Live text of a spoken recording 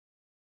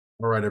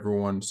All right,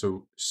 everyone.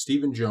 So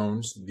Stephen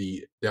Jones,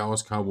 the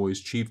Dallas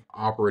Cowboys chief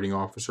operating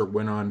officer,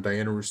 went on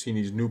Diana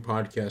Rossini's new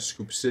podcast,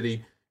 Scoop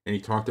City, and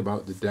he talked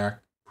about the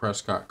Dak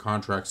Prescott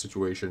contract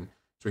situation.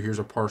 So here's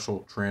a partial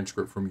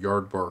transcript from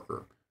Yard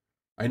Barker.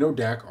 I know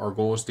Dak, our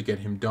goal is to get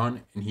him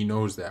done, and he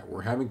knows that.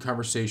 We're having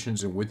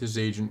conversations and with his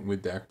agent,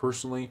 with Dak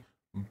personally,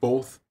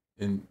 both,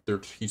 and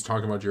he's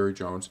talking about Jerry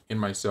Jones and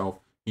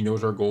myself. He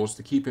knows our goal is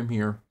to keep him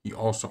here. He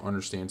also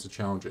understands the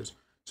challenges.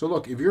 So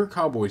look, if you're a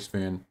Cowboys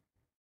fan,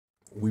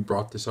 we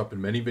brought this up in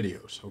many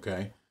videos,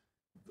 okay?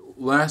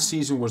 Last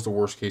season was the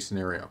worst case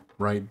scenario,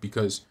 right?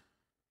 Because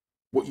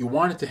what you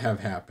wanted to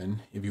have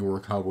happen, if you were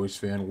a Cowboys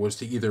fan, was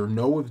to either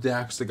know if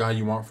Dak's the guy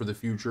you want for the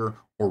future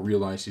or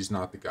realize he's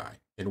not the guy.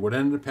 And what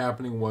ended up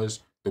happening was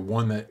the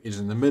one that is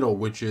in the middle,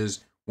 which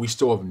is we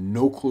still have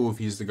no clue if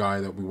he's the guy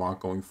that we want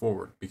going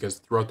forward. Because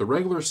throughout the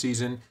regular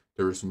season,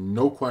 there is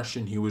no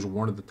question he was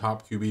one of the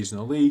top QBs in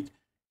the league.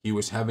 He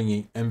was having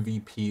an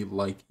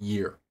MVP-like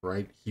year,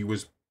 right? He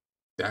was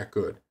that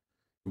good.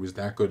 He was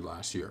that good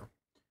last year.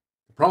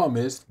 The problem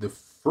is the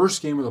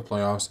first game of the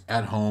playoffs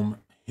at home,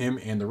 him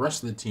and the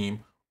rest of the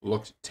team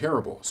looked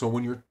terrible. So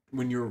when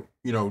you're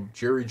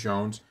Jerry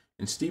Jones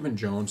and Stephen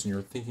Jones and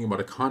you're thinking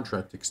about a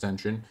contract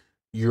extension,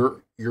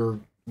 you're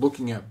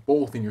looking at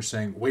both and you're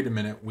saying, wait a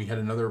minute, we had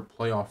another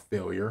playoff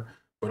failure,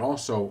 but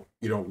also,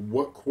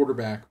 what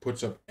quarterback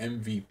puts up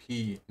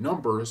MVP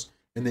numbers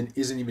and then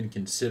isn't even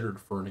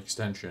considered for an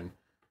extension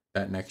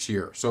that next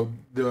year. So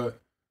the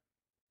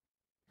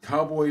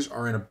Cowboys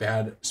are in a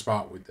bad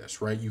spot with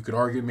this, right? You could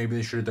argue maybe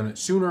they should have done it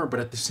sooner, but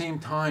at the same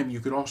time, you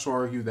could also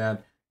argue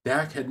that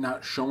Dak had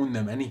not shown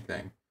them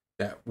anything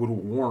that would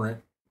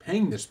warrant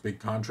paying this big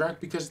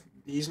contract because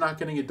he's not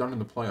getting it done in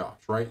the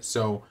playoffs, right?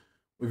 So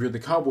if you're the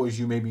Cowboys,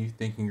 you may be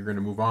thinking you're going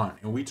to move on.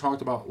 And we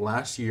talked about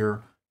last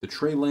year, the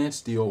Trey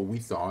Lance deal we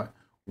thought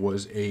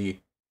was a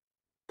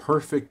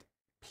perfect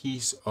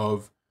piece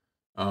of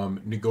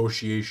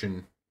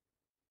negotiation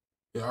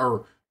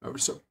or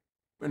so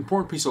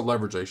important piece of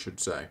leverage, I should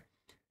say,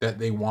 that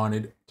they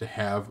wanted to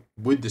have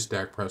with this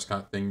Dak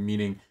Prescott thing,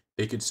 meaning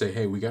they could say,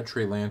 hey, we got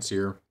Trey Lance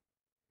here.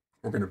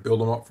 We're going to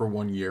build him up for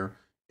 1 year.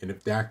 And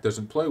if Dak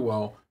doesn't play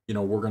well,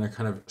 we're going to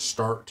kind of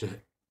start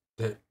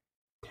to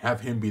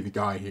have him be the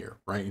guy here,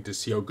 right? And to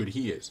see how good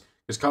he is.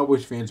 Because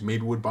Cowboys fans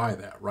maybe would buy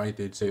that, right?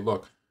 They'd say,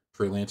 look,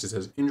 Trey Lance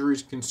has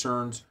injuries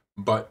concerns,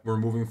 but we're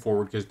moving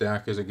forward because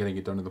Dak isn't getting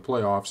it done in the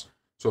playoffs.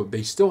 So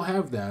they still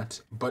have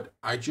that, but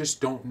I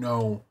just don't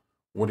know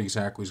what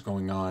exactly is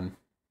going on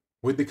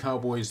with the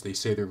Cowboys. They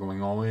say they're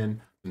going all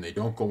in, and they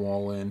don't go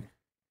all in.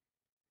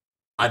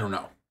 I don't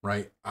know,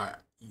 right?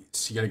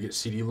 You got to get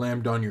CeeDee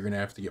Lamb done. You're going to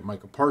have to get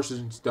Micah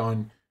Parsons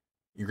done.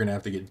 You're going to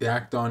have to get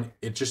Dak done.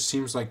 It just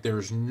seems like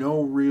there's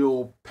no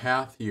real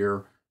path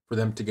here for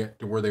them to get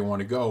to where they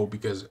want to go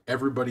because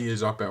everybody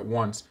is up at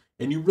once,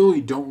 and you really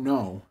don't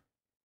know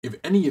if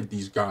any of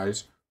these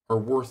guys are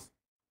worth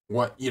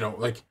what,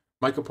 like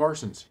Micah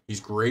Parsons. He's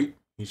great.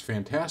 He's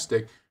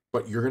fantastic.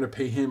 But you're going to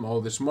pay him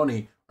all this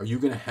money. Are you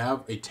going to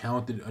have a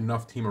talented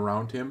enough team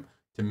around him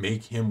to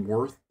make him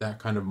worth that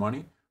kind of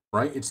money,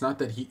 right? It's not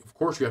that of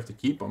course you have to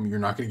keep him. You're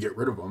not going to get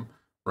rid of him,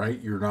 right?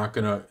 You're not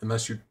going to,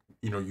 unless you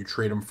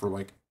trade him for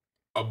like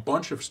a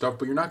bunch of stuff,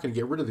 but you're not going to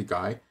get rid of the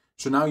guy.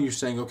 So now you're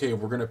saying, okay, if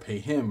we're going to pay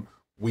him,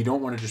 we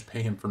don't want to just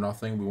pay him for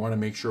nothing. We want to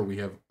make sure we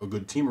have a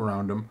good team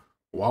around him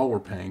while we're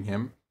paying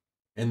him.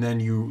 And then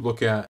you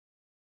look at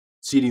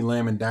CeeDee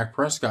Lamb and Dak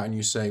Prescott and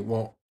you say,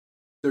 well,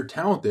 they're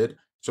talented.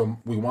 So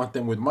we want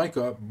them with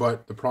Micah,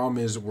 but the problem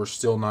is we're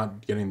still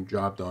not getting the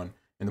job done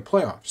in the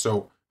playoffs.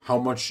 So how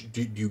much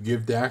do you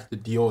give Dak the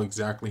deal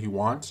exactly he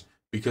wants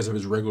because of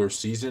his regular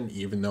season,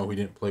 even though he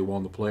didn't play well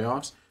in the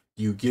playoffs?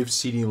 Do you give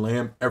CeeDee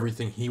Lamb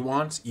everything he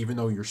wants, even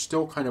though you're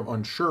still kind of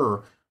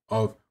unsure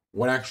of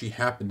what actually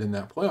happened in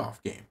that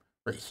playoff game?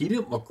 Right? He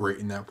didn't look great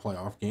in that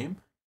playoff game.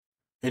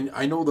 And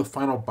I know the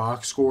final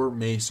box score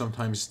may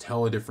sometimes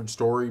tell a different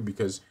story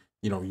because,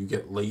 you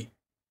get late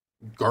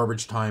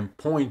garbage time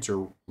points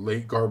or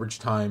late garbage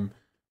time,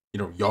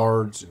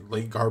 yards and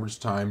late garbage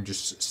time,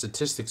 just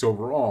statistics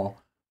overall.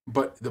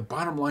 But the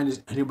bottom line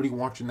is anybody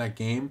watching that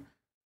game,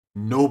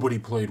 nobody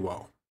played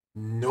well.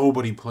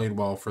 Nobody played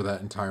well for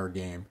that entire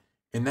game.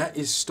 And that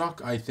is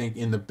stuck, I think,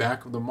 in the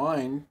back of the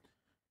mind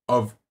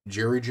of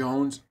Jerry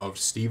Jones, of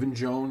Stephen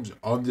Jones,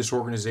 of this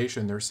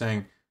organization. They're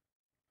saying,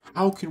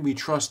 how can we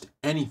trust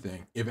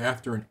anything if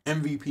after an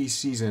MVP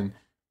season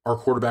our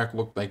quarterback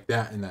looked like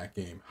that in that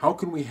game? How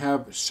can we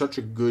have such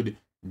a good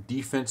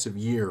defensive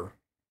year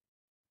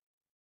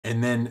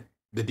and then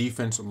the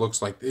defense looks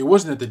like it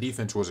wasn't that the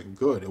defense wasn't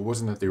good. It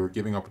wasn't that they were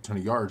giving up a ton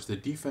of yards. The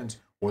defense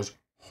was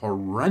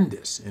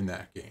horrendous in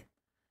that game.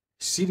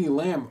 CeeDee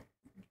Lamb,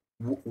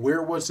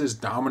 where was his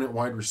dominant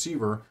wide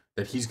receiver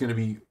that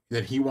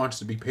he wants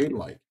to be paid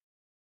like?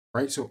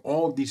 Right? So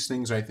all of these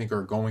things I think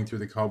are going through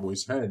the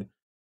Cowboys' head.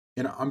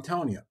 And I'm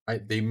telling you,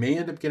 they may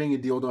end up getting a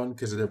deal done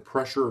because the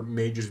pressure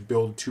may just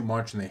build too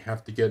much and they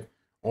have to get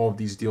all of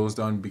these deals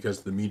done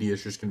because the media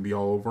is just going to be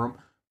all over them.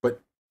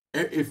 But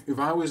if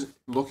I was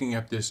looking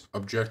at this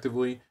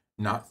objectively,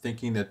 not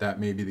thinking that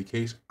may be the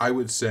case, I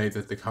would say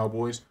that the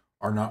Cowboys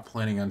are not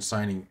planning on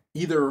signing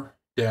either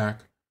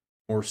Dak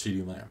or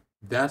CeeDee Lamb.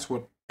 That's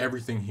what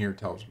everything here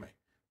tells me,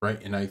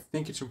 right? And I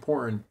think it's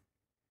important.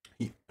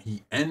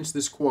 He ends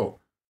this quote.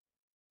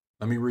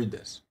 Let me read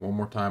this one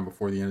more time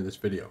before the end of this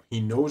video. He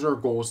knows our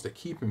goal is to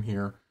keep him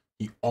here.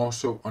 He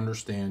also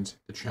understands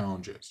the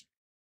challenges.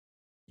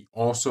 He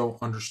also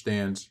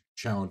understands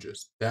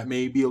challenges. That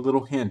may be a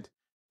little hint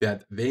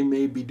that they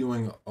may be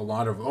doing a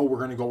lot of, oh, we're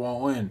going to go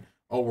all in.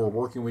 Oh, we're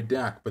working with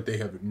Dak, but they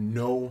have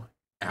no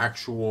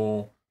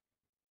actual,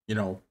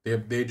 they're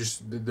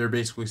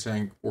basically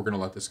saying, we're going to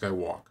let this guy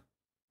walk.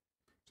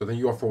 So thank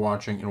you all for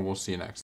watching, and we'll see you next.